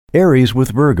Aries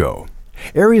with Virgo.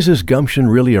 Aries' gumption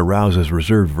really arouses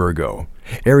reserved Virgo.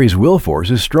 Aries' will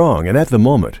force is strong and at the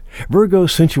moment.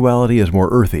 Virgo's sensuality is more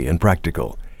earthy and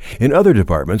practical. In other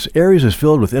departments, Aries is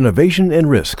filled with innovation and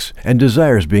risks and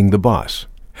desires being the boss.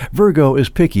 Virgo is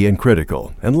picky and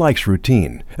critical and likes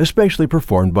routine, especially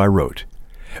performed by rote.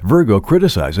 Virgo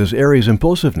criticizes Aries'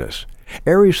 impulsiveness.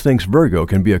 Aries thinks Virgo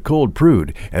can be a cold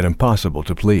prude and impossible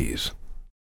to please.